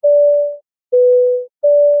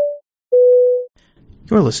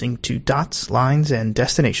You're listening to Dots, Lines, and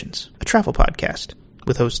Destinations, a travel podcast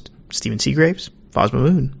with hosts Stephen Seagraves, Foz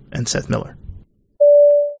Mahmood, and Seth Miller.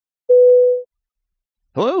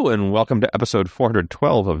 Hello, and welcome to episode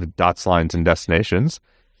 412 of Dots, Lines, and Destinations.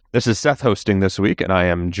 This is Seth hosting this week, and I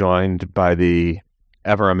am joined by the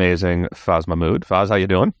ever-amazing Foz Mahmood. Foz, how you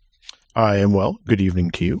doing? I am well. Good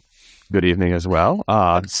evening to you. Good evening as well.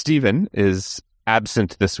 Stephen is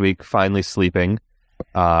absent this week, finally sleeping,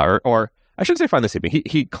 or I shouldn't say finally sleeping.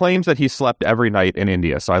 He claims that he slept every night in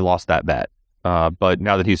India, so I lost that bet. But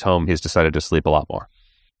now that he's home, he's decided to sleep a lot more.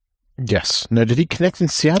 Yes. Now, did he connect in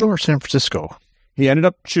Seattle or San Francisco? He ended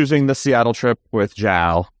up choosing the Seattle trip with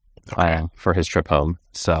Jal for his trip home.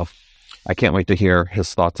 So I can't wait to hear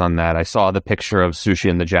his thoughts on that. I saw the picture of sushi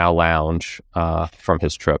in the Jal lounge from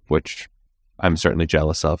his trip, which I'm certainly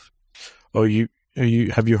jealous of. Oh,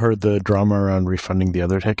 have you heard the drama around refunding the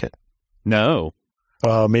other ticket? No.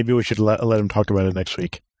 Maybe we should let him talk about it next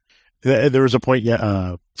week. There was a point,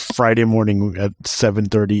 Friday morning at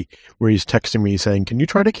 7:30 where he's texting me saying, "Can you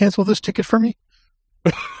try to cancel this ticket for me?"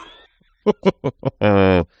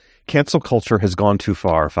 Cancel culture has gone too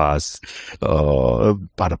far, Foz.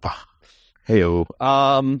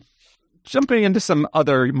 Heyo. Jumping into some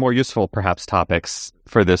other more useful, perhaps, topics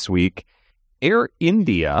for this week. Air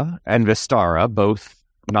India and Vistara, both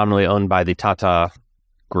nominally owned by the Tata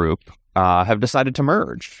Group, have decided to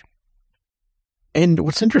merge. And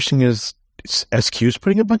what's interesting is SQ's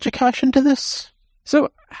putting a bunch of cash into this. So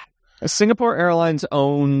Singapore Airlines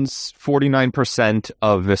owns 49%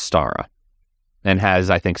 of Vistara and has,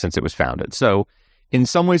 I think, since it was founded. So in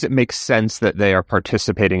some ways, it makes sense that they are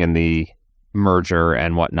participating in the merger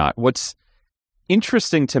and whatnot. What's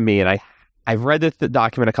interesting to me, and I've read the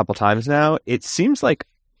document a couple times now, it seems like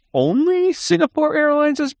only Singapore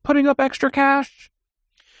Airlines is putting up extra cash.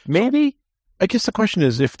 Maybe? I guess the question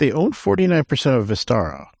is, if they own 49% of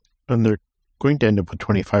Vistara and they're going to end up with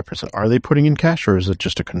 25%, are they putting in cash or is it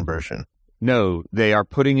just a conversion? No, they are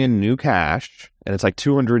putting in new cash, and it's like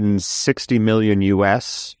 $260 million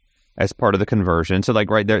US as part of the conversion. So, like,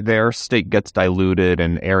 right, their stake gets diluted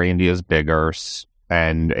and Air India's bigger,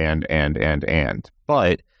 and.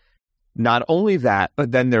 But not only that,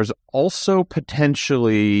 but then there's also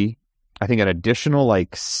potentially, I think, an additional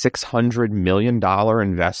like $600 million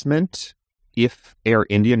investment if Air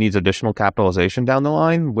India needs additional capitalization down the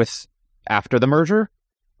line after the merger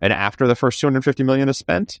and after the first $250 million is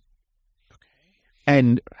spent. Okay.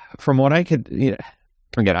 And from what I could,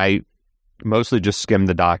 again, I mostly just skimmed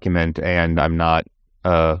the document, and I'm not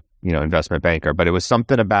a investment banker, but it was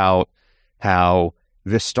something about how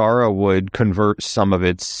Vistara would convert some of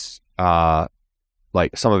its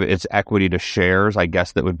equity to shares, I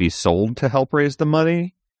guess, that would be sold to help raise the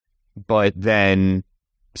money. But then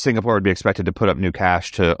Singapore would be expected to put up new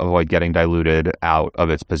cash to avoid getting diluted out of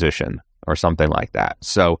its position or something like that.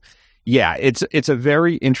 So, yeah, it's a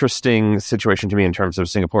very interesting situation to me in terms of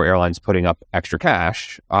Singapore Airlines putting up extra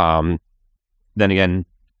cash. Then again,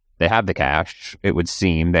 they have the cash, it would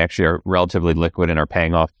seem. They actually are relatively liquid and are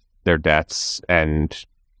paying off their debts, and,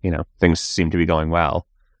 things seem to be going well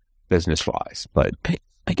business-wise. But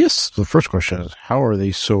I guess the first question is, how are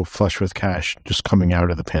they so flush with cash just coming out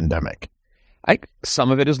of the pandemic?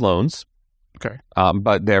 Some of it is loans. Okay.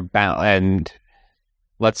 But they're and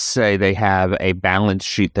let's say they have a balance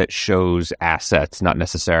sheet that shows assets, not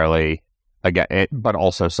necessarily, but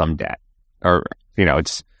also some debt. Or,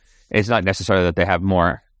 it's not necessarily that they have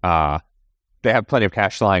more, they have plenty of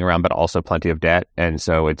cash lying around, but also plenty of debt. And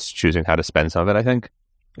so it's choosing how to spend some of it, I think,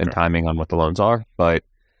 and timing on what the loans are. But,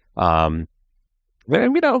 there's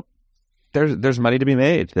money to be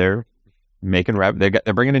made. They're making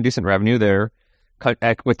they're bringing in decent revenue. They're,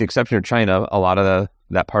 with the exception of China, a lot of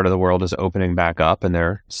that part of the world is opening back up, and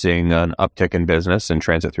they're seeing an uptick in business, and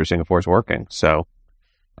transit through Singapore is working. So,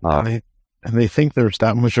 and they think there's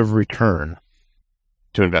that much of a return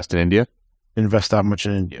to invest in India. Invest that much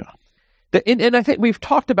in India. And I think we've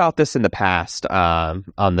talked about this in the past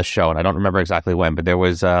on the show, and I don't remember exactly when, but there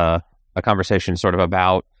was a conversation sort of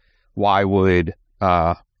about why would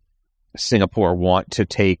Singapore want to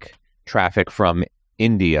take traffic from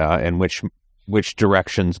India, and which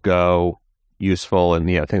directions go useful, and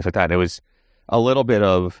things like that. It was a little bit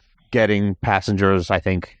of getting passengers, I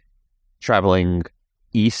think, traveling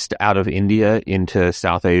east out of India into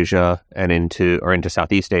South Asia and into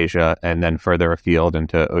Southeast Asia, and then further afield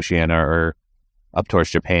into Oceania or up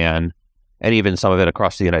towards Japan, and even some of it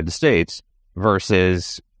across the United States,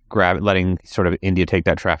 versus letting sort of India take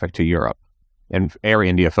that traffic to Europe, and Air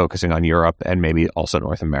India focusing on Europe and maybe also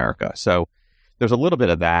North America. So there's a little bit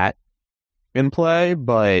of that in play,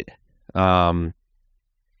 but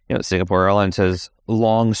Singapore Airlines has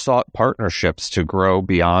long sought partnerships to grow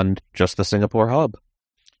beyond just the Singapore hub.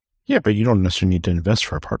 Yeah, but you don't necessarily need to invest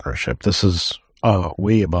for a partnership. This is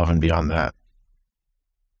way above and beyond that.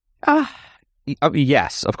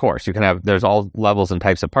 Yes, of course. You can have, there's all levels and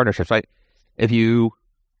types of partnerships, right? If you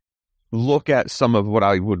look at some of what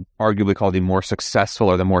I would arguably call the more successful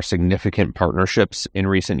or the more significant partnerships in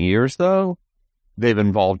recent years, though, they've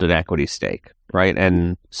involved an equity stake, right?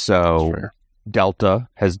 And so Delta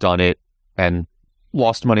has done it and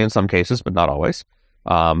lost money in some cases, but not always.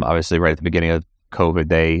 Obviously, right at the beginning of COVID,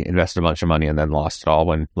 they invested a bunch of money and then lost it all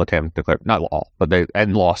when LATAM declared, not all, but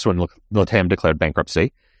lost when LATAM declared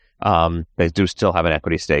bankruptcy. They do still have an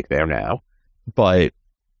equity stake there now, but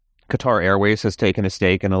Qatar Airways has taken a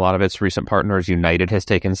stake in a lot of its recent partners. United has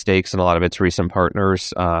taken stakes in a lot of its recent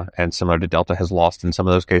partners, and similar to Delta, has lost in some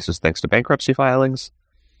of those cases thanks to bankruptcy filings.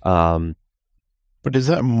 But is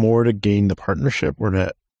that more to gain the partnership or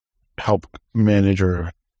to help manage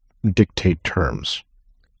or dictate terms?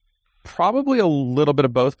 Probably a little bit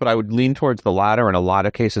of both, but I would lean towards the latter. In a lot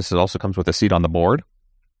of cases, it also comes with a seat on the board.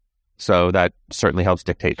 So that certainly helps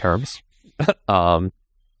dictate terms.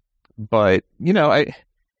 But, you know,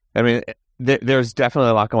 I mean, there's definitely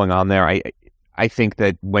a lot going on there. I think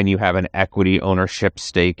that when you have an equity ownership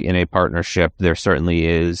stake in a partnership, there certainly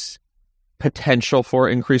is potential for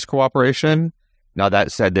increased cooperation. Now,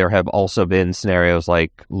 that said, there have also been scenarios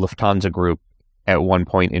like Lufthansa Group at one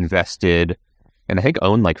point invested and I think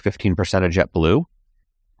owned like 15% of JetBlue.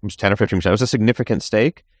 It was 10 or 15%. It was a significant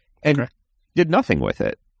stake and did nothing with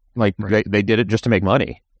it. Like they did it just to make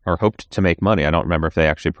money or hoped to make money. I don't remember if they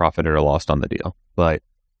actually profited or lost on the deal, but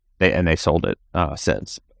they sold it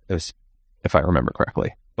since, if I remember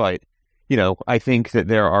correctly. But, you know, I think that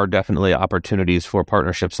there are definitely opportunities for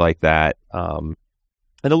partnerships like that. And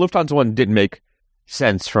the Lufthansa one didn't make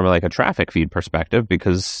sense from like a traffic feed perspective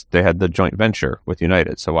because they had the joint venture with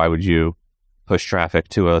United. So why would you push traffic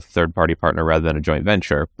to a third-party partner rather than a joint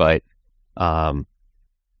venture? But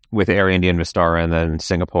with Air India and Vistara and then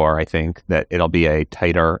Singapore, I think that it'll be a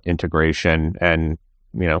tighter integration and,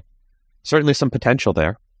 you know, certainly some potential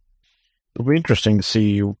there. It'll be interesting to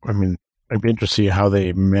see. I mean, I'd be interested to see how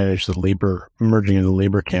they manage the merging of the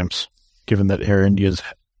labor camps, given that Air India's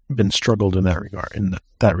been struggled in that regard, in the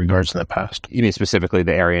past. You mean specifically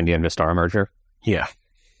the Air India and Vistara merger? Yeah.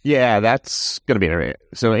 Yeah, that's going to be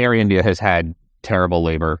so Air India has had terrible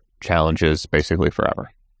labor challenges basically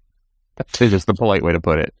forever. That's just the polite way to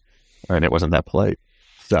put it. And it wasn't that polite.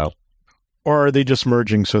 So, or are they just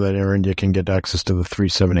merging so that Air India can get access to the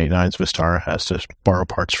 3789s Vistara has to borrow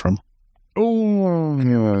parts from? Oh,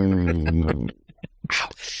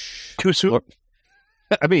 too soon.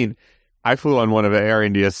 I mean, I flew on one of Air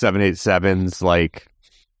India's 787s like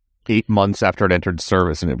 8 months after it entered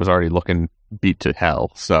service, and it was already looking beat to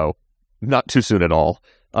hell. So, not too soon at all,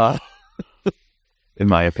 in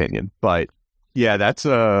my opinion. But yeah, that's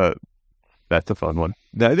a fun one.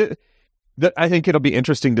 I think it'll be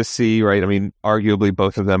interesting to see, right? I mean, arguably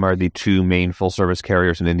both of them are the two main full-service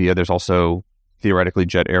carriers in India. There's also theoretically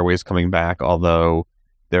Jet Airways coming back, although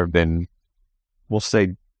there have been, we'll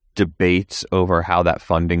say, debates over how that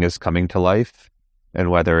funding is coming to life and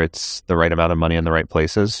whether it's the right amount of money in the right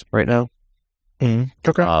places right now. Okay.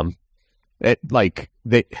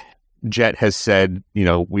 Jet has said, you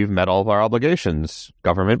know, we've met all of our obligations.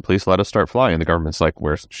 Government, please let us start flying. And the government's like,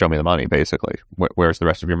 show me the money, basically. Where's the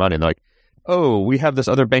rest of your money? And they're like, oh, we have this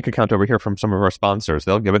other bank account over here from some of our sponsors.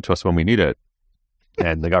 They'll give it to us when we need it.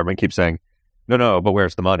 And the government keeps saying, no, but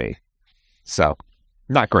where's the money? So,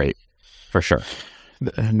 not great, for sure.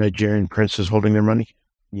 The Nigerian prince is holding their money?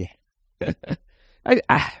 Yeah. I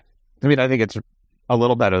mean, I think it's a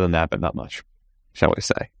little better than that, but not much, shall we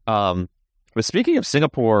say. But speaking of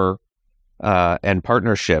Singapore and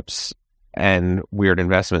partnerships and weird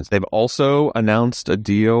investments, they've also announced a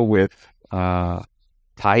deal with Thai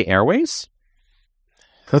Airways.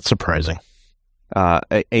 That's surprising.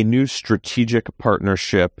 A new strategic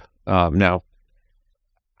partnership. Now,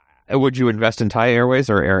 would you invest in Thai Airways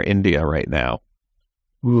or Air India right now?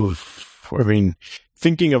 Oof. I mean,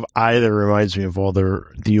 thinking of either reminds me of all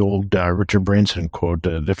the old Richard Branson quote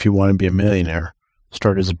that if you want to be a millionaire,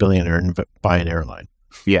 start as a billionaire and buy an airline.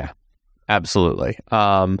 Yeah, absolutely.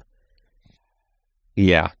 Yeah.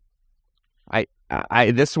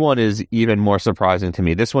 I this one is even more surprising to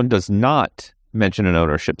me. This one does not mention an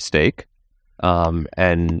ownership stake.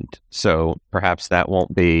 And so perhaps that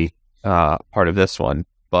won't be part of this one.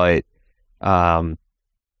 But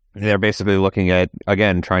they're basically looking at,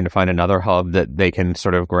 again, trying to find another hub that they can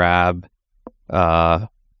sort of grab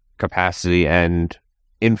capacity and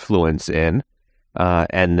influence in.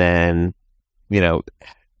 And then, you know,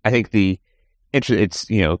 I think the it's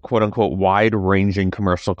quote unquote wide ranging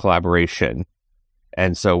commercial collaboration.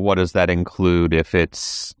 And so what does that include if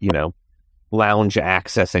it's, lounge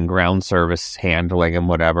access and ground service handling and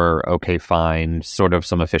whatever? Okay, fine. Sort of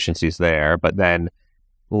some efficiencies there. But then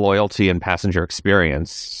loyalty and passenger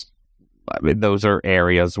experience, I mean, those are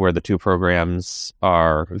areas where the two programs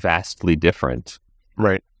are vastly different.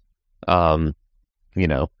 Right.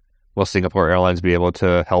 Will Singapore Airlines be able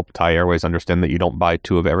to help Thai Airways understand that you don't buy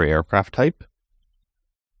two of every aircraft type,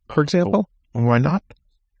 for example? Why not?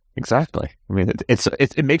 Exactly. I mean,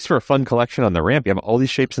 it makes for a fun collection on the ramp. You have all these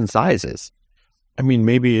shapes and sizes. I mean,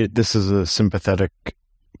 maybe this is a sympathetic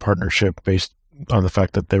partnership based on the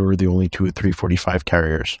fact that they were the only two 345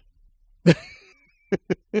 carriers. They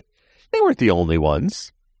weren't the only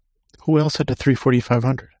ones. Who else had a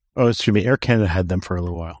 34500? Oh, excuse me. Air Canada had them for a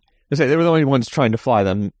little while. I say they were the only ones trying to fly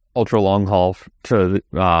them ultra long haul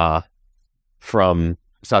from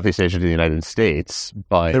Southeast Asia to the United States,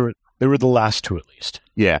 but they were the last two at least.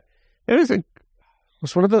 Yeah, it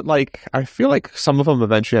was one of the I feel like some of them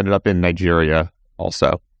eventually ended up in Nigeria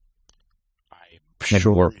also. And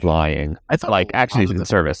were flying. I thought actually in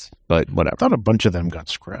service, but whatever. I thought a bunch of them got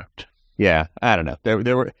scrapped. Yeah, I don't know.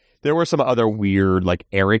 There were some other weird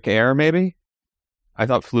Eric Air maybe. I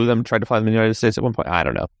thought tried to fly them in the United States at one point. I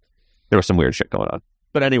don't know. There was some weird shit going on.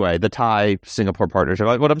 But anyway, the Thai-Singapore partnership,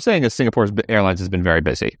 what I'm saying is Singapore's Airlines has been very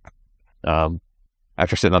busy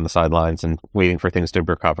after sitting on the sidelines and waiting for things to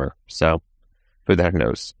recover. So, who the heck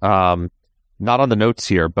knows? Not on the notes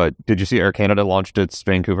here, but did you see Air Canada launched its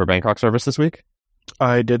Vancouver-Bangkok service this week?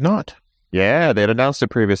 I did not. Yeah, they had announced it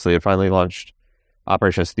previously. It finally launched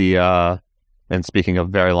operations. And speaking of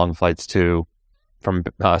very long flights from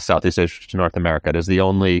Southeast Asia to North America, it is the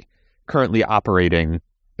only currently operating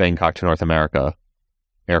Bangkok to North America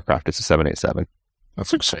aircraft. It's a 787.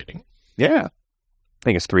 That's exciting. Yeah. I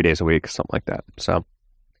think it's 3 days a week, something like that. So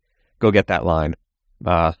go get that line.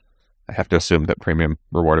 I have to assume that premium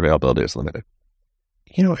reward availability is limited.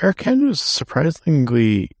 Air Canada is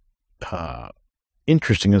surprisingly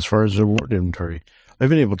interesting as far as reward inventory. I've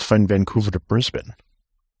been able to find Vancouver to Brisbane.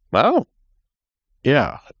 Wow.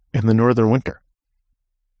 Yeah, in the northern winter.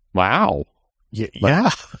 Wow.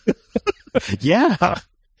 Yeah. Yeah.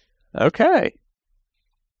 Okay.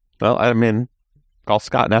 Well, I mean, call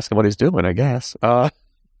Scott and ask him what he's doing, I guess.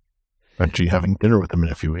 Actually, having dinner with him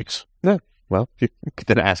in a few weeks. Yeah. Well, you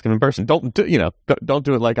can ask him in person. Don't do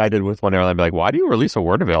it like I did with one airline. Be like, why do you release a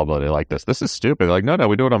word availability like this? This is stupid. They're like, no,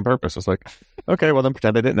 we do it on purpose. It's like, okay, well then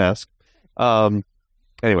pretend I didn't ask.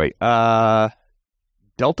 Anyway,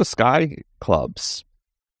 Delta Sky clubs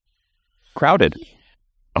crowded.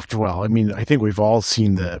 Well, I mean, I think we've all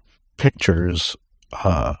seen the pictures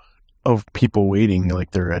of people waiting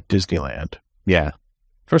like they're at Disneyland. Yeah.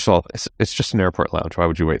 First of all, it's just an airport lounge. Why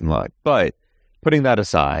would you wait in line? But putting that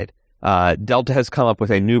aside, Delta has come up with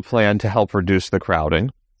a new plan to help reduce the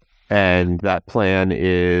crowding, and that plan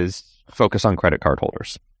is focus on credit card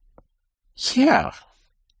holders. Yeah.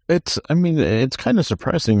 It's kind of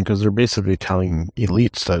surprising because they're basically telling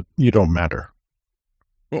elites that you don't matter.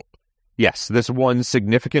 Yes, this one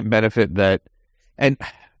significant benefit and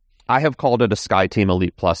I have called it a SkyTeam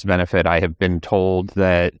Elite Plus benefit. I have been told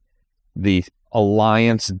that the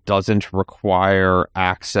Alliance doesn't require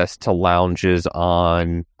access to lounges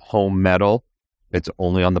on home metal. It's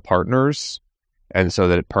only on the partners. And so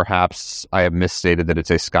that perhaps I have misstated that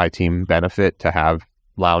it's a SkyTeam benefit to have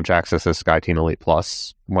lounge access as SkyTeam Elite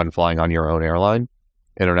Plus when flying on your own airline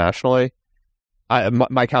internationally.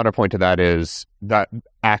 My counterpoint to that is that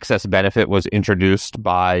access benefit was introduced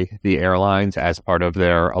by the airlines as part of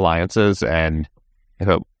their alliances, and if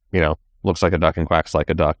it looks like a duck and quacks like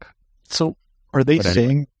a duck. So are they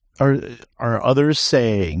saying, are others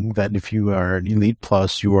saying that if you are an Elite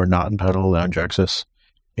Plus, you are not entitled to lounge access?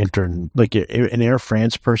 Like an Air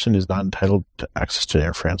France person is not entitled to access to an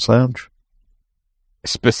Air France lounge?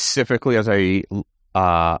 Specifically as a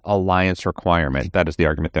alliance requirement, that is the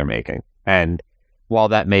argument they're making. And while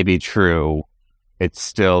that may be true, it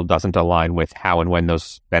still doesn't align with how and when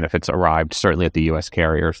those benefits arrived, certainly at the U.S.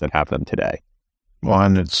 carriers that have them today. Well,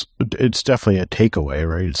 and it's definitely a takeaway,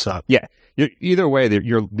 right? It's not. Yeah. Either way,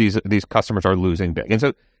 these customers are losing big. And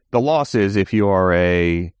so the loss is if you are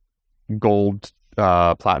a gold,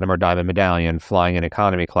 platinum, or diamond medallion flying in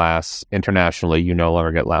economy class internationally, you no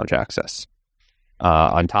longer get lounge access.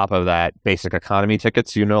 On top of that, basic economy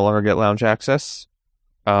tickets, you no longer get lounge access.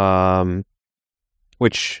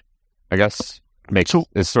 Which I guess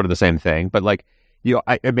is sort of the same thing, but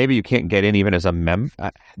maybe you can't get in even as a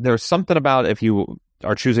member. There's something about if you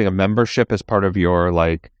are choosing a membership as part of your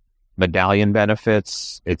medallion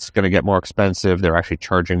benefits, it's going to get more expensive. They're actually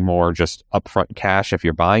charging more just upfront cash if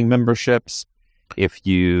you're buying memberships. If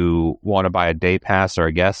you want to buy a day pass or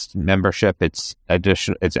a guest membership, it's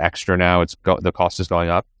extra now. The cost is going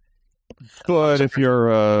up. But if you're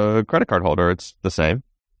a credit card holder, it's the same.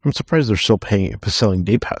 I'm surprised they're still selling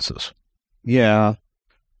day passes. Yeah.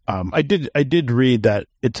 I did read that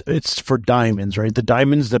it's for diamonds, right? The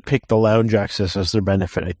diamonds that pick the lounge access as their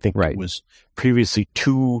benefit. I think it was previously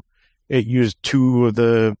 2. It used 2 of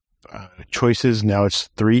the choices. Now it's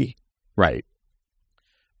 3. Right.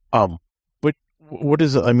 But what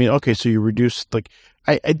is it? I mean, okay, so you reduce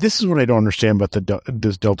this is what I don't understand about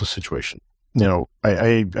this Delta situation. You know,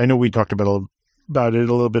 I know we talked about it a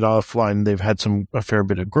little bit offline. They've had a fair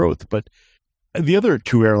bit of growth, but the other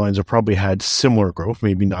 2 airlines have probably had similar growth,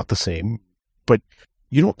 maybe not the same, but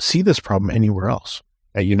you don't see this problem anywhere else.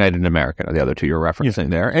 At United and American are the other 2 you're referencing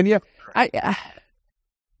there. And yeah,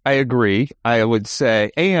 I agree. I would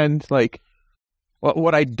say, and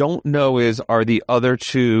what I don't know is, are the other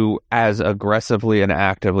 2 as aggressively and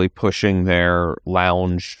actively pushing their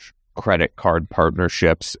lounge credit card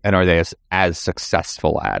partnerships, and are they as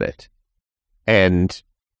successful at it? And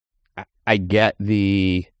I get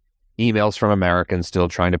the emails from American still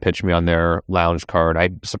trying to pitch me on their lounge card. I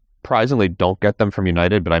surprisingly don't get them from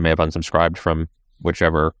United, but I may have unsubscribed from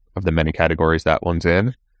whichever of the many categories that one's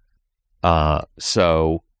in.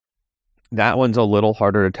 So that one's a little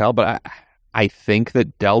harder to tell, but I think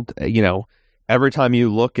that Delta, every time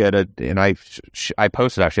you look at it, and I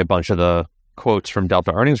posted actually a bunch of the quotes from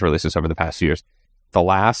Delta earnings releases over the past few years. The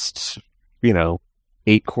last,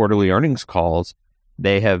 8 quarterly earnings calls,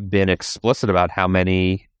 they have been explicit about how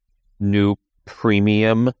many new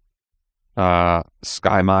premium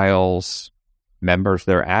SkyMiles members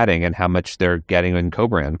they're adding and how much they're getting in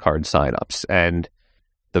co-brand card signups. And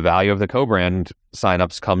the value of the co-brand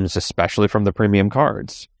signups comes especially from the premium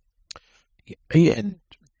cards. And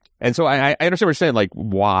so I understand what you're saying,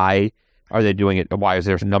 why are they doing it? Why is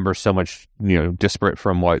their number so much, disparate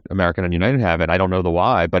from what American and United have? And I don't know the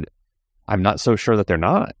why, but I'm not so sure that they're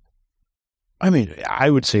not. I mean, I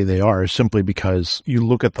would say they are, simply because you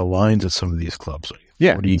look at the lines at some of these clubs,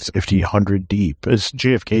 40, 50, 100 deep.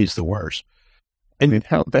 JFK is the worst. And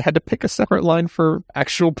they had to pick a separate line for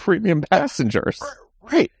actual premium passengers.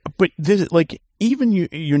 Right. But even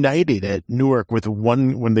United at Newark with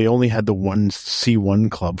when they only had the one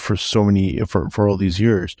C1 club for for all these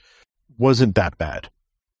years, wasn't that bad.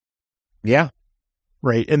 Yeah.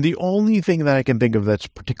 Right. And the only thing that I can think of that's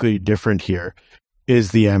particularly different here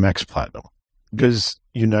is the Amex Platinum. Because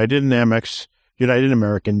United and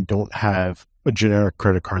American don't have a generic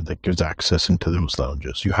credit card that gives access into those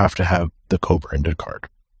lounges. You have to have the co-branded card.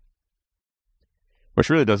 Which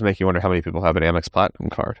really does make you wonder how many people have an Amex Platinum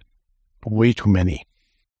card. Way too many.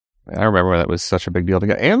 I remember that was such a big deal to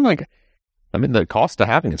get. And the cost of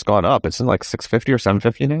having it's gone up. It's in $650 or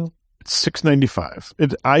 $750 now. It's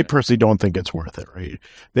 $695. I personally don't think it's worth it, right?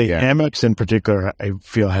 Amex in particular, I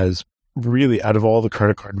feel, has really, out of all the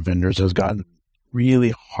credit card vendors, has gotten really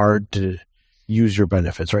hard to use your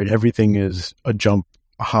benefits, right? Everything is a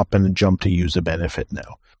hop and a jump to use a benefit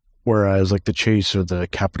now. Whereas the Chase or the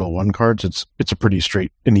Capital One cards, it's a pretty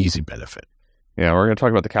straight and easy benefit. Yeah, we're going to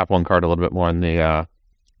talk about the Capital One card a little bit more in the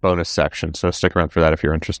bonus section, so stick around for that if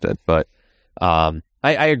you're interested. But I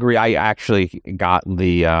agree. I actually got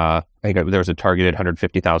I think there was a targeted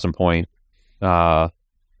 150,000 point Amex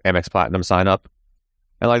Platinum sign up.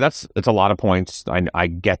 And it's a lot of points. I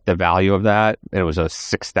get the value of that. It was a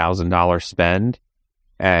 $6,000 spend,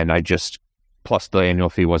 and plus the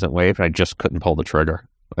annual fee wasn't waived, and I just couldn't pull the trigger.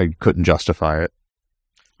 I couldn't justify it.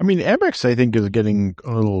 I mean, Amex, I think, is getting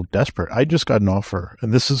a little desperate. I just got an offer,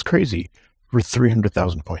 and this is crazy, for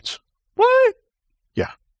 300,000 points. What?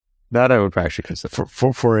 Yeah. That I would actually consider.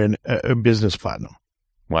 For a business platinum.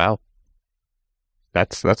 Wow.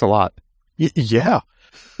 That's a lot. Yeah.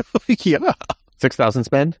 Yeah. 6,000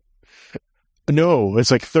 spend? No, it's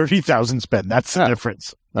 30,000 spend. That's the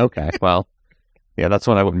difference. Okay. Well, yeah, that's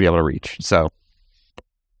one I wouldn't be able to reach. So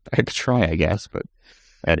I could try, I guess, but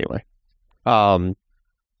anyway.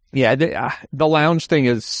 Yeah, the lounge thing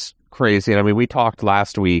is crazy. And we talked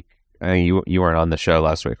last week, and you weren't on the show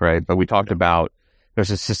last week, right? But we talked about, there's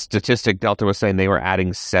a statistic Delta was saying they were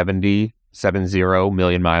adding 70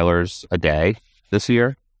 million milers a day this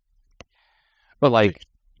year. But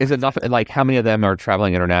is enough, how many of them are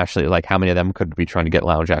traveling internationally? How many of them could be trying to get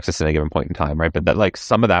lounge access at a given point in time, right? But that,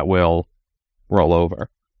 some of that will roll over.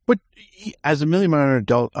 But as a million miler in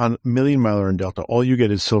Delta, all you get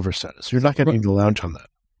is silver status. You're not getting the lounge on that.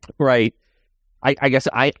 Right. I guess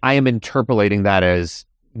I am interpolating that as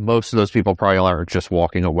most of those people probably aren't just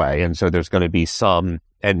walking away. And so there's going to be some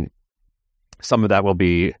of that will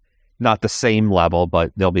be not the same level,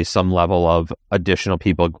 but there'll be some level of additional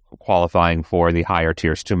people qualifying for the higher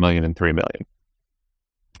tiers, 2 million and 3 million.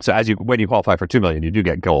 So when you qualify for 2 million, you do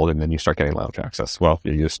get gold, and then you start getting lounge access. Well,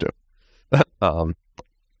 you're used to.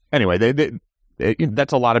 Anyway,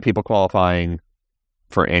 that's a lot of people qualifying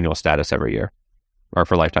for annual status every year, or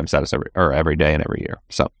for lifetime status every day and every year.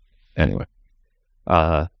 So anyway,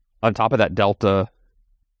 on top of that, Delta,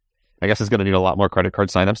 I guess, is going to need a lot more credit card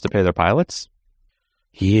signups to pay their pilots.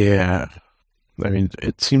 Yeah. I mean,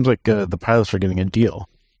 it seems like the pilots are getting a deal.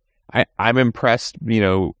 I'm impressed.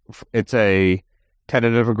 It's a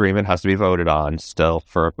tentative agreement, has to be voted on still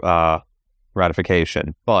for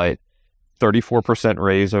ratification, but 34%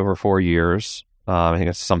 raise over 4 years. I think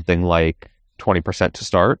it's something like 20% to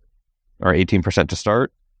start, or 18% to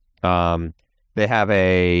start. They have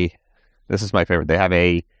this is my favorite, they have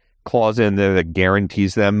a clause in there that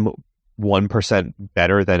guarantees them 1%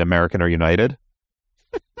 better than American or United.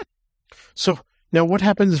 So now what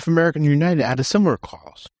happens if American United add a similar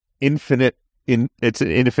clause? It's an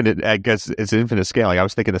infinite, I guess it's infinite scaling. I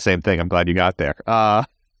was thinking the same thing. I'm glad you got there.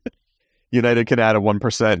 United can add a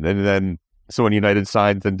 1%, and then so when United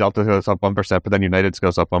signs, then Delta goes up 1%, but then United's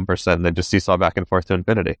goes up 1%, and then just seesaw back and forth to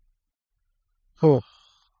infinity. Oh,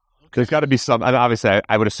 there's got to be some. I mean, obviously,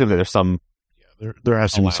 I would assume that there's some. Yeah, there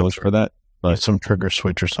has to be some for that, but some trigger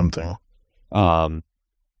switch or something.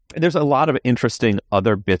 There's a lot of interesting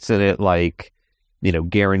other bits in it, like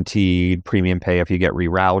guaranteed premium pay if you get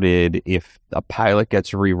rerouted. If a pilot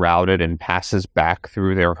gets rerouted and passes back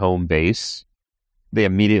through their home base, they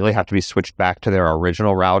immediately have to be switched back to their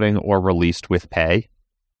original routing or released with pay.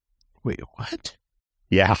 Wait, what?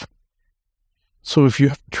 Yeah. So if you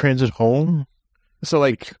have to transit home? So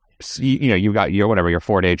like, you got your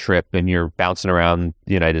 4-day trip and you're bouncing around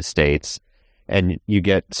the United States and you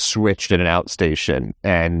get switched at an outstation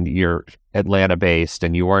and you're Atlanta based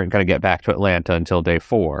and you weren't going to get back to Atlanta until day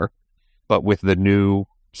 4. But with the new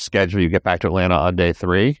schedule, you get back to Atlanta on day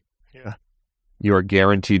 3. Yeah. You are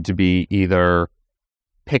guaranteed to be either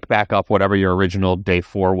pick back up whatever your original day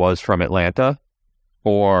 4 was from Atlanta,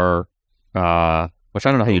 or, which I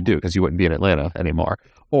don't know how you do because you wouldn't be in Atlanta anymore,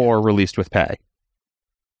 or released with pay.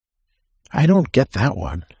 I don't get that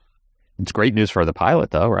one. It's great news for the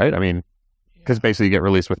pilot, though, right? I mean, because basically you get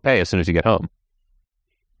released with pay as soon as you get home.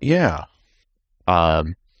 Yeah. Now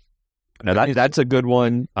that's a good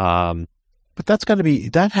one. But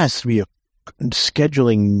that has to be a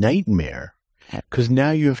scheduling nightmare. Because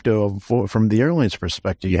now you have to avoid, from the airline's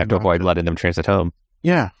perspective, you have to avoid letting them transit home.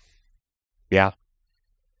 Yeah. Yeah.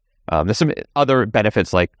 There's some other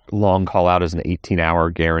benefits like long call out as an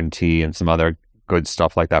 18-hour guarantee and some other good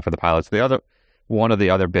stuff like that for the pilots. One of the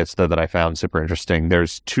other bits that I found super interesting,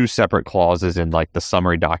 there's 2 separate clauses in like the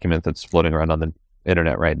summary document that's floating around on the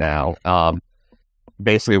internet right now.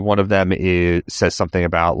 Basically, one of them says something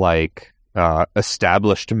about like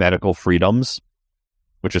established medical freedoms,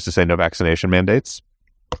 which is to say no vaccination mandates.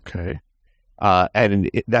 Okay. And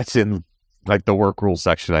that's in like the work rules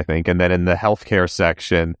section, I think. And then in the healthcare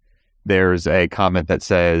section, there's a comment that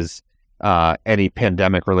says any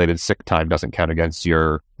pandemic-related sick time doesn't count against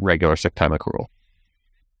your regular sick time accrual.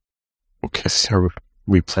 Okay, so are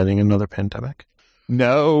we planning another pandemic?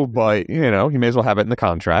 No, but, you may as well have it in the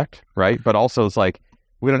contract, right? But also it's like,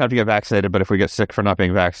 we don't have to get vaccinated, but if we get sick for not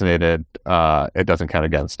being vaccinated, it doesn't count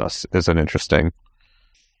against us. It's an interesting.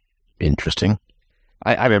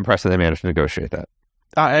 I'm impressed that they managed to negotiate that.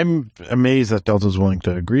 I'm amazed that Delta's willing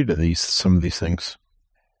to agree to some of these things.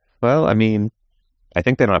 Well, I mean, I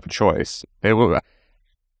think they don't have a choice.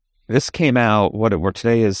 This came out,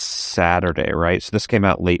 today is Saturday, right? So this came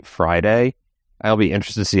out late Friday. I'll be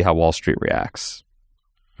interested to see how Wall Street reacts.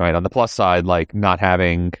 Right? On the plus side, like not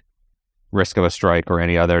having risk of a strike or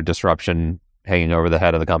any other disruption hanging over the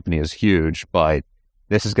head of the company is huge, but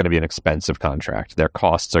this is going to be an expensive contract. Their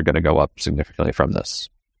costs are going to go up significantly from this.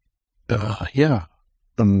 Yeah.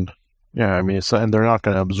 And I mean, and they're not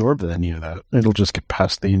going to absorb any of that. It'll just get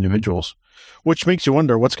past the individuals, which makes you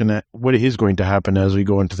wonder what is going to happen as we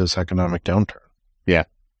go into this economic downturn. Yeah.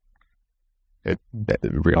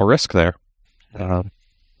 Real risk there.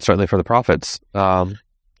 Certainly for the profits.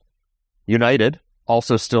 United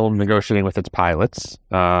also still negotiating with its pilots.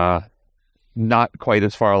 Not quite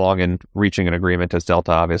as far along in reaching an agreement as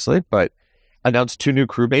Delta, obviously, but announced 2 new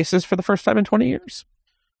crew bases for the first time in 20 years.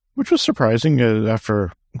 Which was surprising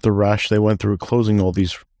after the rush they went through closing all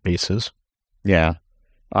these bases. Yeah.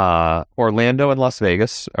 Orlando and Las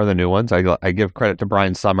Vegas are the new ones. I give credit to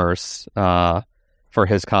Brian Summers for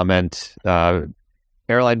his comment.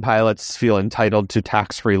 airline pilots feel entitled to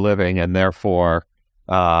tax-free living, and therefore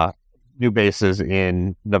new bases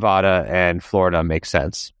in Nevada and Florida make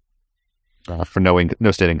sense for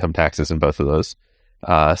no state income taxes in both of those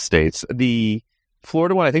states. The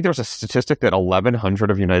Florida one, I think there was a statistic that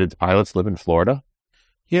 1,100 of United's pilots live in Florida.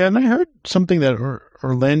 Yeah, and I heard something that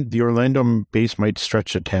the Orlando base might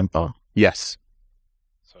stretch to Tampa. Yes.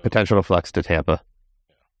 Potential to flex to Tampa.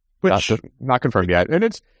 Which not confirmed yet. And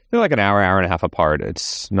they're like an hour and a half apart.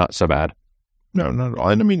 It's not so bad. No, not at all.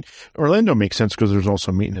 And I mean, Orlando makes sense because there's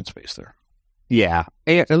also maintenance space there. Yeah.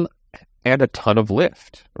 And a ton of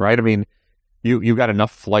lift, right? I mean, you got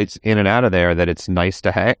enough flights in and out of there that it's nice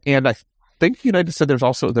to have. And I think United said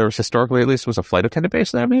there's historically at least was a flight attendant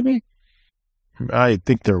base there, maybe? I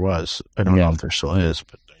think there was. I don't know if there still is,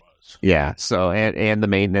 but there was. Yeah. So, and the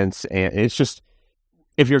maintenance, and it's just,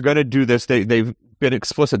 if you're going to do this, they've been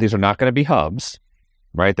explicit. These are not going to be hubs,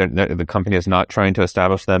 right? The company is not trying to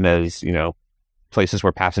establish them as, places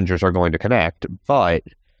where passengers are going to connect, but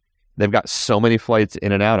they've got so many flights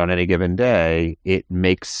in and out on any given day, it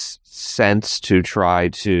makes sense to try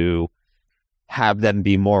to have them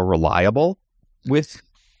be more reliable with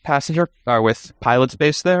with pilots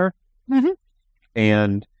based there. Mm-hmm.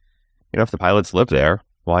 And, if the pilots live there,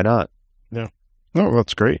 why not? Yeah. Oh,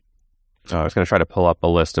 that's great. I was going to try to pull up a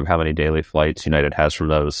list of how many daily flights United has from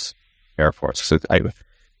those airports. So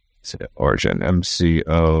Origin,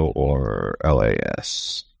 MCO, or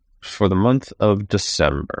LAS. For the month of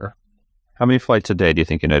December, how many flights a day do you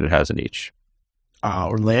think United has in each?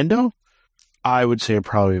 Orlando? I would say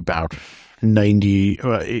probably about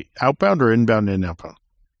 90, outbound or inbound and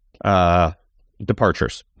outbound?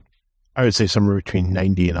 Departures. I would say somewhere between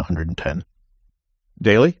 90 and 110.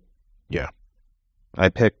 Daily? Yeah. I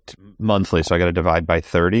picked monthly, so I got to divide by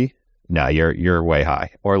 30. No, you're way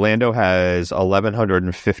high. Orlando has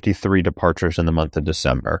 1,153 departures in the month of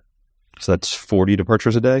December. So that's 40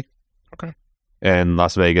 departures a day. Okay. And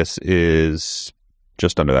Las Vegas is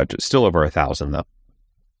just under that, still over 1,000 though.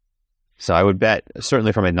 So I would bet,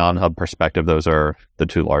 certainly from a non-hub perspective, those are the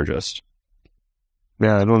two largest.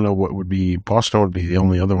 Yeah, I don't know what would be. Boston would be the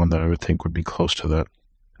only other one that I would think would be close to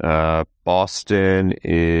that. Boston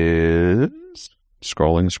is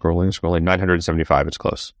scrolling. 975. It's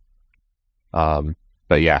close.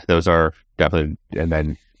 But yeah, those are definitely. And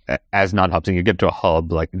then as non-hubs, and you get to a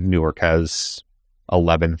hub like Newark has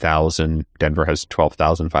 11,000, Denver has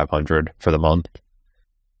 12,500 for the month.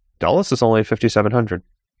 Dulles is only 5,700.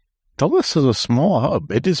 Dulles is a small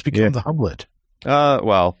hub. It has become the hublet.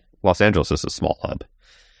 Well, Los Angeles is a small hub.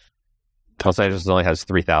 Los Angeles only has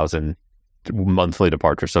 3,000 monthly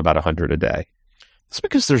departures, so about 100 a day. That's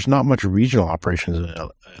because there's not much regional operations in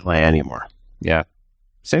LA anymore. Yeah.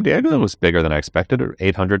 San Diego was bigger than I expected,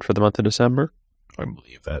 800 for the month of December. I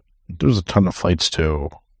believe that. There's a ton of flights to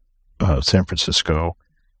San Francisco.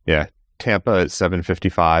 Yeah. Tampa at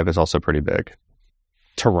 755 is also pretty big.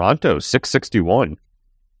 Toronto, 661.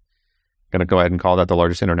 Going to go ahead and call that the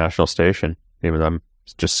largest international station, even though I'm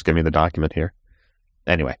just skimming the document here.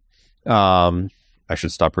 Anyway, I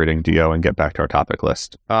should stop reading DO and get back to our topic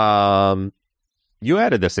list. You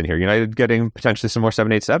added this in here. United getting potentially some more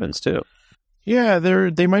 787s too. Yeah,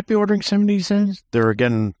 they might be ordering 787s. They're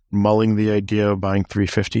again mulling the idea of buying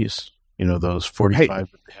 350s. Those 45.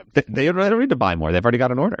 Hey, they don't need to buy more. They've already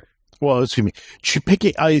got an order. Well, excuse me.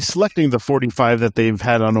 Selecting the 45 that they've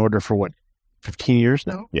had on order for 15 years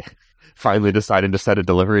now? Yeah. Finally deciding to set a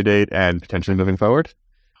delivery date and potentially moving forward.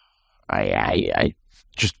 I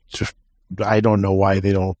just I don't know why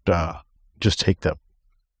they don't just take them.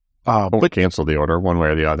 But cancel the order one way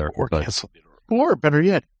or the other. Or cancel the order. Or better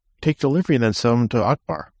yet, take delivery and then sell them to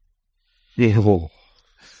Akbar. Yeah.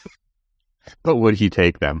 But would he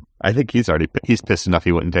take them? I think he's pissed enough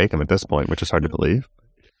he wouldn't take them at this point, which is hard to believe.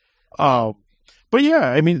 But yeah,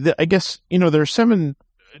 I mean, I guess, there's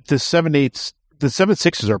the 7.8s, the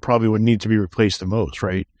 7.6s are probably what need to be replaced the most,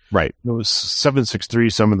 right? Right. Those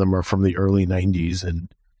 7.63, some of them are from the early 90s,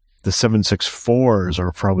 and the 7.64s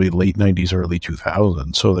are probably late 90s, early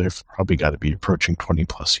 2000s. So they've probably got to be approaching 20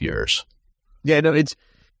 plus years. Yeah, no,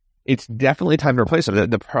 it's definitely time to replace them.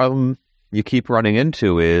 The problem you keep running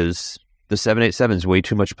into is the 787 is way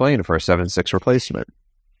too much plane for a 7.6 replacement.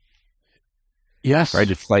 Yes. Right?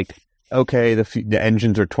 It's like, okay, the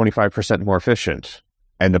engines are 25% more efficient,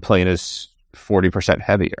 and the plane is 40%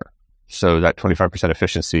 heavier. So that 25%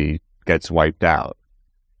 efficiency gets wiped out.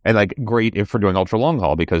 And great if we're doing ultra long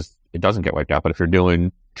haul because it doesn't get wiped out. But if you're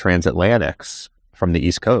doing transatlantics from the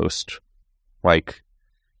East Coast,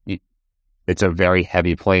 it's a very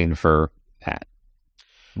heavy plane for that,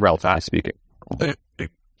 relatively speaking.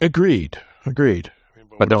 Agreed.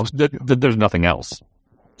 But there's nothing else.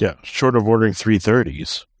 Yeah, short of ordering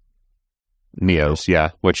 330s. Neos, yeah,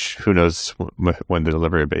 which who knows when the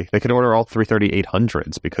delivery will be. They could order all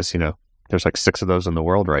 330-800s because, there's like 6 of those in the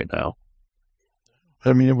world right now.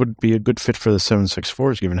 I mean, it would be a good fit for the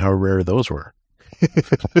 764s given how rare those were.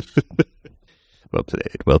 Well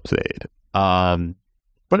played.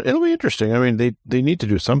 But it'll be interesting. I mean, they need to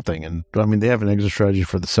do something. And I mean, they have an exit strategy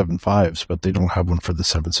for the 7.5s, but they don't have one for the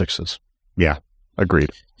 7.6s. Yeah, agreed.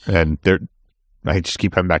 And I just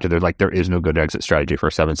keep coming back to there is no good exit strategy for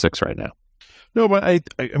a 7.6 right now. No, but I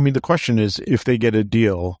mean, the question is, if they get a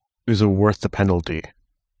deal, is it worth the penalty?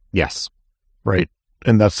 Yes. Right.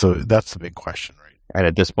 And that's the big question, right? And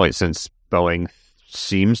at this point, since Boeing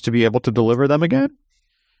seems to be able to deliver them again.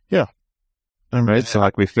 Yeah. Right. So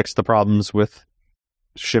we fixed the problems with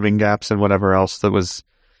shipping gaps and whatever else that was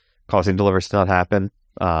causing deliveries to not happen.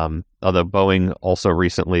 Although Boeing also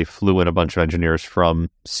recently flew in a bunch of engineers from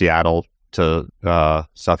Seattle to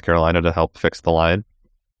South Carolina to help fix the line.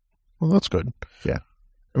 Well, that's good. Yeah.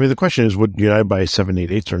 I mean, the question is, would United buy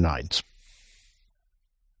 788s or 9s?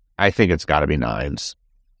 I think it's got to be 9s.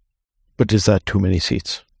 But is that too many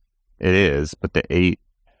seats? It is, but the 8...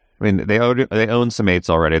 I mean, they own some 8s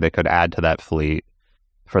already. They could add to that fleet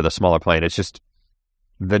for the smaller plane. It's just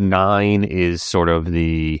the 9 is sort of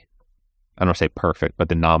the, I don't want to say perfect, but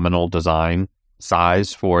the nominal design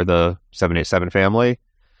size for the 787 family.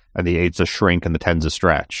 And the 8's a shrink and the 10's a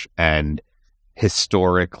stretch. And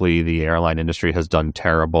historically, the airline industry has done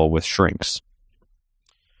terrible with shrinks.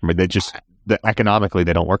 I mean, economically,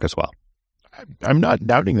 they don't work as well. I'm not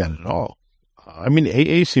doubting that at all. I mean,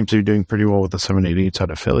 AA seems to be doing pretty well with the 788s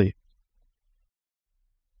out of Philly.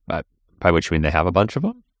 By which you mean they have a bunch of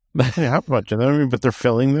them? They have a bunch of them, I mean, but they're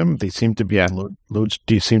filling them. They seem to be loads.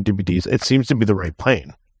 Seem to be these. It seems to be the right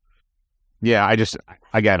plane. Yeah,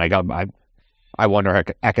 I wonder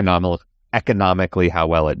economically how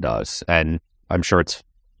well it does, and I'm sure it's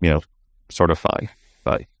sort of fine.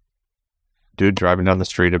 But dude driving down the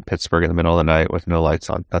street in Pittsburgh in the middle of the night with no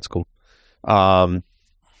lights on, that's cool.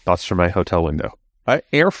 Thoughts from my hotel window.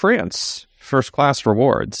 Air France first class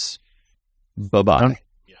rewards. Bye-bye.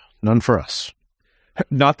 None for us.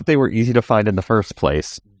 Not that they were easy to find in the first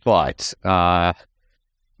place, but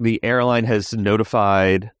the airline has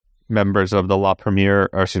notified members of the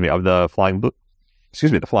the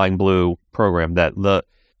Flying Blue program that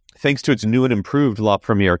thanks to its new and improved La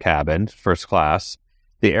Premiere cabin, first class,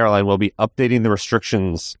 the airline will be updating the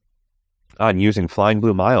restrictions on using Flying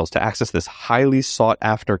Blue miles to access this highly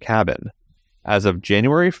sought-after cabin. As of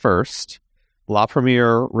January 1st, La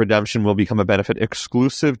Premiere redemption will become a benefit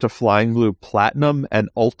exclusive to Flying Blue Platinum and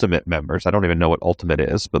Ultimate members. I don't even know what Ultimate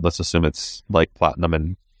is, but let's assume it's like Platinum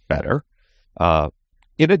and better.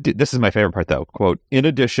 This is my favorite part, though. Quote, in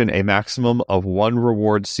addition, a maximum of 1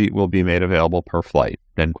 reward seat will be made available per flight,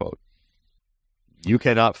 end quote. You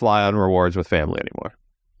cannot fly on rewards with family anymore.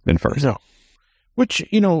 In first. No. Which,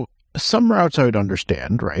 some routes I would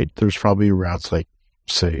understand, right? There's probably routes like,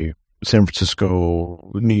 say, San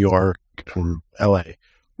Francisco, New York, or LA,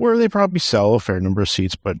 where they probably sell a fair number of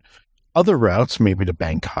seats, but other routes, maybe to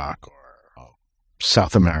Bangkok or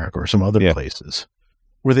South America or some other places,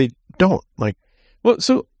 where they don't. Well,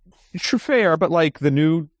 so, true fair, but the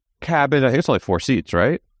new cabin, I think it's only 4 seats,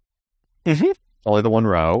 right? Mm-hmm. Only the 1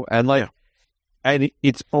 row. And and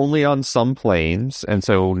it's only on some planes, and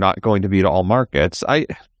so not going to be to all markets.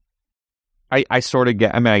 I sort of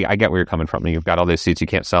get, I get where you're coming from. You've got all these seats, you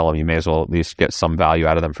can't sell them. You may as well at least get some value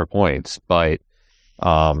out of them for points. But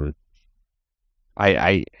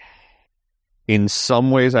I in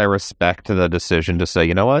some ways, I respect the decision to say,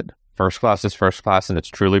 you know what? First class is first class, and it's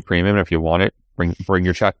truly premium. And if you want it, bring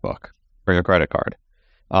your checkbook, bring a credit card.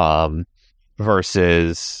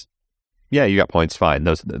 Versus, yeah, you got points, fine.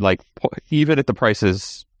 Those even at the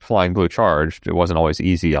prices Flying Blue charged, it wasn't always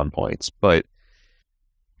easy on points, but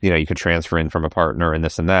you could transfer in from a partner and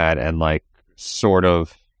this and that, and sort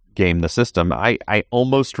of game the system. I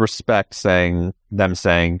almost respect them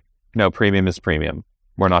saying, no, premium is premium.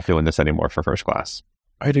 We're not doing this anymore for first class.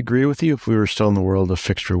 I'd agree with you if we were still in the world of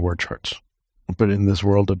fixed reward charts, but in this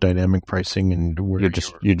world of dynamic pricing and where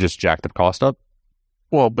you just jacked the cost up.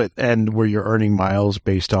 Well, and where you're earning miles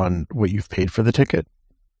based on what you've paid for the ticket,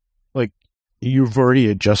 you've already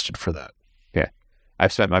adjusted for that. Yeah,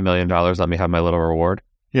 I've spent my $1 million. Let me have my little reward.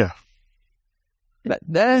 Yeah.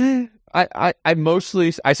 I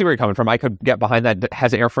mostly, I see where you're coming from. I could get behind that.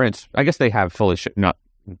 Has Air France, I guess they have fully, not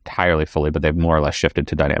entirely fully, but they've more or less shifted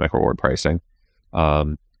to dynamic reward pricing.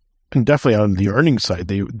 And definitely on the earnings side,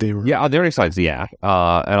 they were. Yeah, on the earnings side, yeah.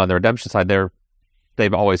 And on the redemption side,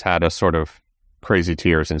 they've always had a sort of crazy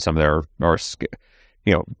tiers in some of their, or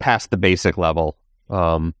past the basic level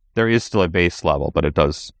There is still a base level, but it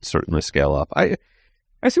does certainly scale up. I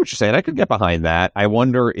see what you're saying. I could get behind that. I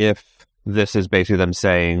wonder if this is basically them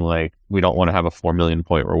saying, like, we don't want to have a 4 million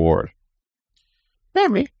point reward.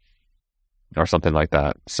 Maybe. Or something like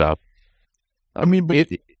that. So, I mean, but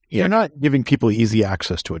you're not giving people easy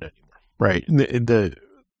access to it anymore, right?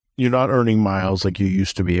 You're not earning miles like you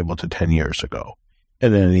used to be able to 10 years ago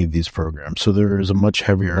in any of these programs. So there is a much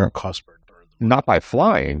heavier cost burden. Not by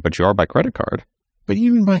flying, but you are by credit card. But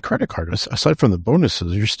even by credit card, aside from the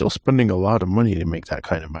bonuses, you're still spending a lot of money to make that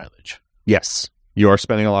kind of mileage. Yes, you are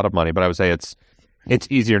spending a lot of money, but I would say it's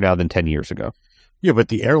easier now than 10 years ago. Yeah, but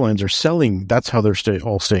the airlines are selling. That's how they're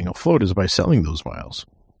all staying afloat, is by selling those miles.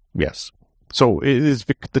 Yes. So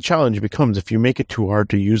the challenge becomes, if you make it too hard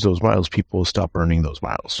to use those miles, people will stop earning those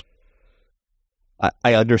miles.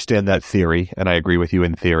 I understand that theory, and I agree with you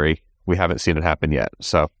in theory. We haven't seen it happen yet.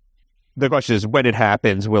 So the question is, when it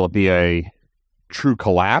happens, will it be a true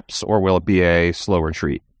collapse or will it be a slow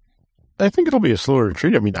retreat? I think it'll be a slower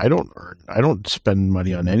retreat. I mean, I don't spend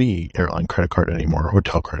money on any airline credit card anymore,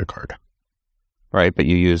 hotel credit card. Right, but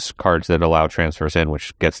you use cards that allow transfers in,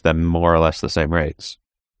 which gets them more or less the same rates.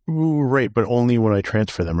 Ooh, right, but only when I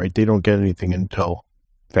transfer them, right? They don't get anything until...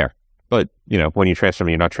 Fair. But, when you transfer them,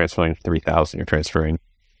 you're not transferring 3,000, you're transferring...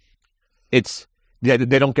 They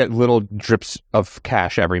don't get little drips of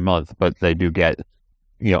cash every month, but they do get,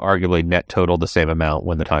 arguably net total the same amount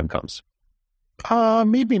when the time comes.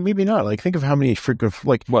 Maybe not. Like, think of how many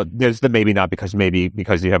Well, there's the maybe not, because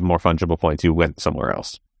you have more fungible points, you went somewhere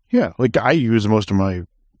else. Yeah, like I use most of my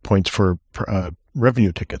points for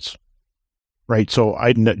revenue tickets, right? So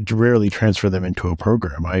I rarely transfer them into a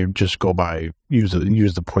program. I just go use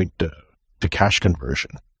the point to cash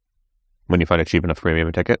conversion. When you find a cheap enough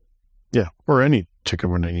premium ticket? Yeah, or any ticket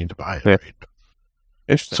when I need to buy it, yeah. Right?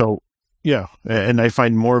 Interesting. So, yeah, and I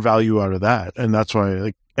find more value out of that, and that's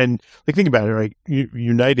why, think about it, right?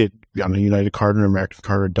 United, on a United card, an American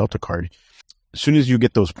card, or a Delta card, as soon as you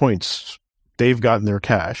get those points, they've gotten their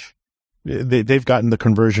cash. They've gotten the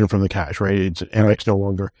conversion from the cash, right? It's Amex no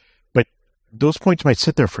longer, but those points might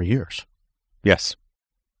sit there for years. Yes.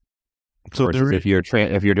 So if you're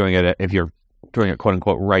doing it quote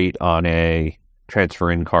unquote right on a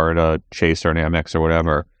transfer-in card, a Chase or an Amex or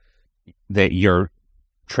whatever, that you're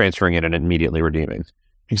transferring it and immediately redeeming.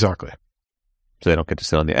 Exactly. So they don't get to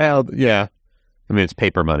sit on the yeah. I mean, it's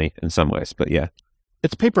paper money in some ways, but yeah.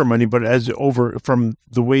 It's paper money, but from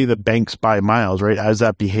the way the banks buy miles, right? As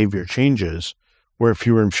that behavior changes, where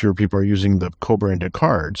fewer and fewer people are using the co-branded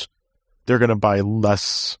cards, they're going to buy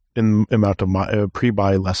less in amount of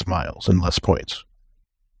pre-buy less miles and less points.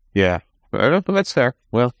 Yeah, that's fair.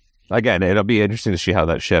 Well, again, it'll be interesting to see how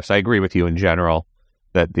that shifts. I agree with you in general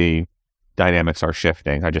that the dynamics are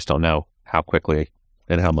shifting. I just don't know how quickly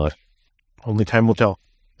and how much. Only time will tell.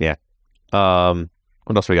 Yeah.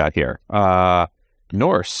 What else we got here?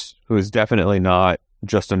 Norse, who is definitely not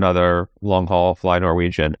just another long-haul fly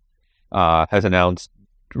Norwegian, has announced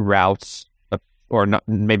routes, or not,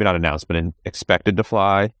 maybe not announced, but expected to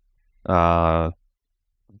fly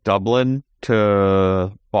Dublin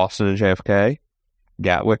to Boston and JFK,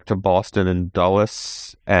 Gatwick to Boston and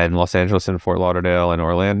Dulles, and Los Angeles and Fort Lauderdale and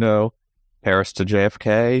Orlando, Paris to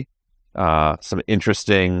JFK. Some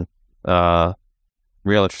interesting, real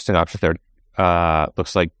interesting options there.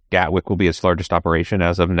 Looks like Gatwick will be its largest operation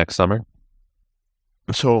as of next summer.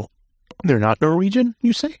 So they're not Norwegian,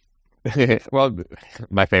 you say? Well,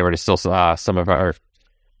 my favorite is still some of our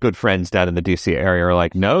good friends down in the DC area are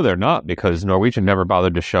like, no, they're not, because Norwegian never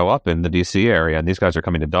bothered to show up in the DC area, and these guys are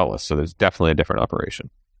coming to Dulles, so there's definitely a different operation.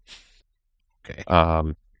 Okay.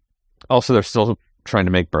 Also, they're still trying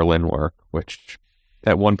to make Berlin work, which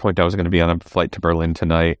at one point I was going to be on a flight to Berlin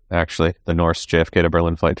tonight, actually, the Norse JFK to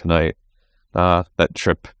Berlin flight tonight. That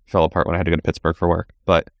trip fell apart when I had to go to Pittsburgh for work.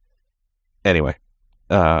 But anyway,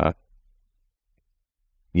 yeah,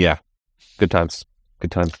 good times.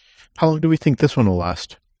 Good times. How long do we think this one will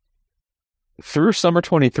last? Through summer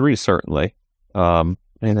 23, certainly. I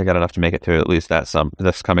think they got enough to make it to at least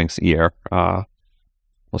this coming year. We'll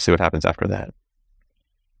see what happens after that.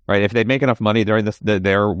 Right? If they make enough money during this,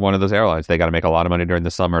 they're one of those airlines. They got to make a lot of money during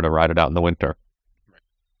the summer to ride it out in the winter.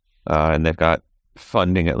 And they've got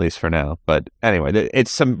funding, at least for now. But anyway,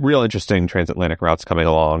 it's some real interesting transatlantic routes coming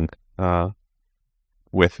along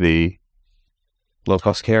with the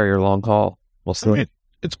low-cost carrier long haul. We'll see. I mean,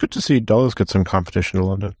 it's good to see Dulles get some competition in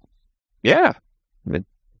London. Yeah.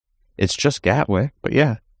 It's just Gatwick, but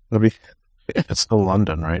yeah. It's still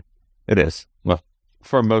London, right? It is. Well,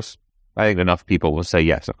 for most, I think enough people will say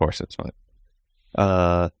yes, of course it's fine.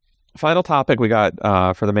 Final topic we got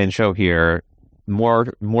for the main show here. more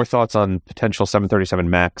thoughts on potential 737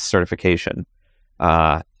 MAX certification.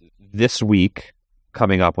 This week,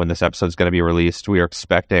 coming up when this episode is going to be released, we are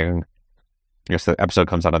expecting, I guess the episode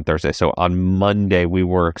comes out on Thursday, so on Monday we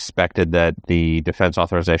were expected that the Defense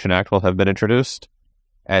Authorization Act will have been introduced,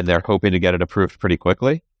 and they're hoping to get it approved pretty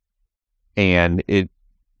quickly. And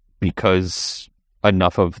because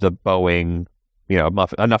enough of the Boeing,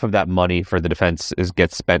 enough of that money for the defense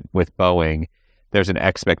gets spent with Boeing, there's an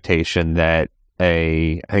expectation that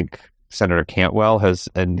I think Senator Cantwell has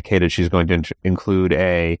indicated she's going to include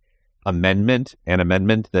an amendment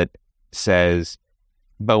that says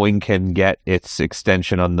Boeing can get its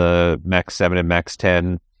extension on the MAX 7 and MAX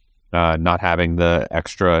 10 not having the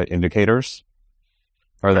extra indicators,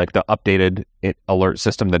 or like the updated alert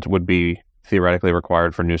system that would be theoretically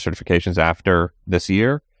required for new certifications after this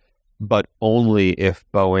year, but only if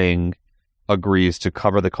Boeing agrees to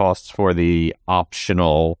cover the costs for the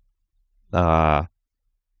optional other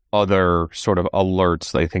sort of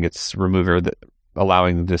alerts. I think it's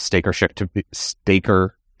allowing the shaker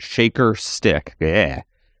stick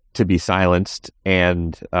to be silenced,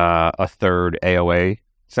 and a third AOA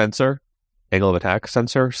sensor, angle of attack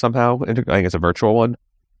sensor, somehow. I think it's a virtual one.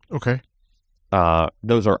 Okay.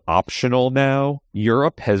 Those are optional now.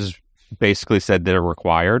 Europe has basically said they're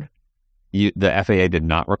required. The FAA did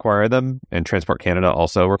not require them, and Transport Canada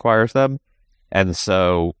also requires them. And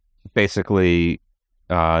so basically,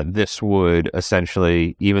 this would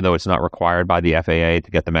essentially, even though it's not required by the FAA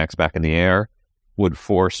to get the MAX back in the air, would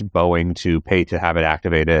force Boeing to pay to have it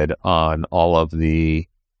activated on all of the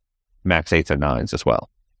MAX 8s and 9s as well.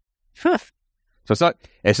 Huh. So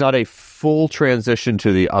it's not a full transition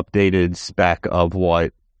to the updated spec of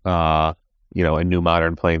what a new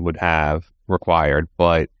modern plane would have required,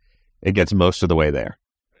 but it gets most of the way there.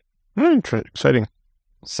 Exciting.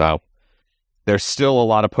 So there's still a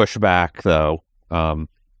lot of pushback though,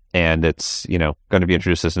 and it's going to be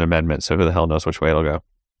introduced as an amendment. So who the hell knows which way it'll go?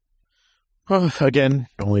 Well, again,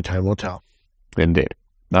 only time will tell. Indeed.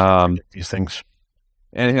 These things.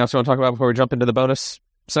 Anything else you want to talk about before we jump into the bonus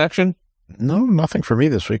section? No, nothing for me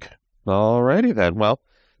this week. Alrighty then. Well,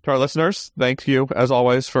 to our listeners, thank you as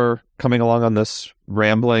always for coming along on this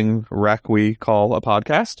rambling wreck we call a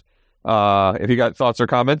podcast. If you got thoughts or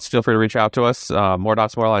comments, feel free to reach out to us,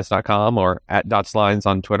 more.smorelines.com or at @dotslines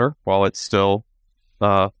on Twitter, while it still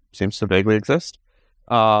seems to vaguely exist.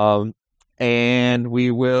 And we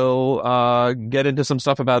will get into some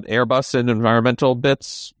stuff about Airbus and environmental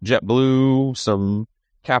bits, JetBlue, some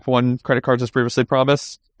Cap One credit cards as previously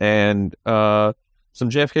promised, and some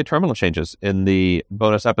JFK terminal changes in the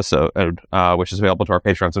bonus episode, which is available to our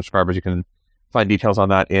Patreon subscribers. You can find details on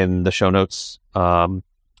that in the show notes.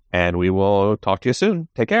 And we will talk to you soon.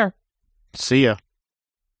 Take care. See ya.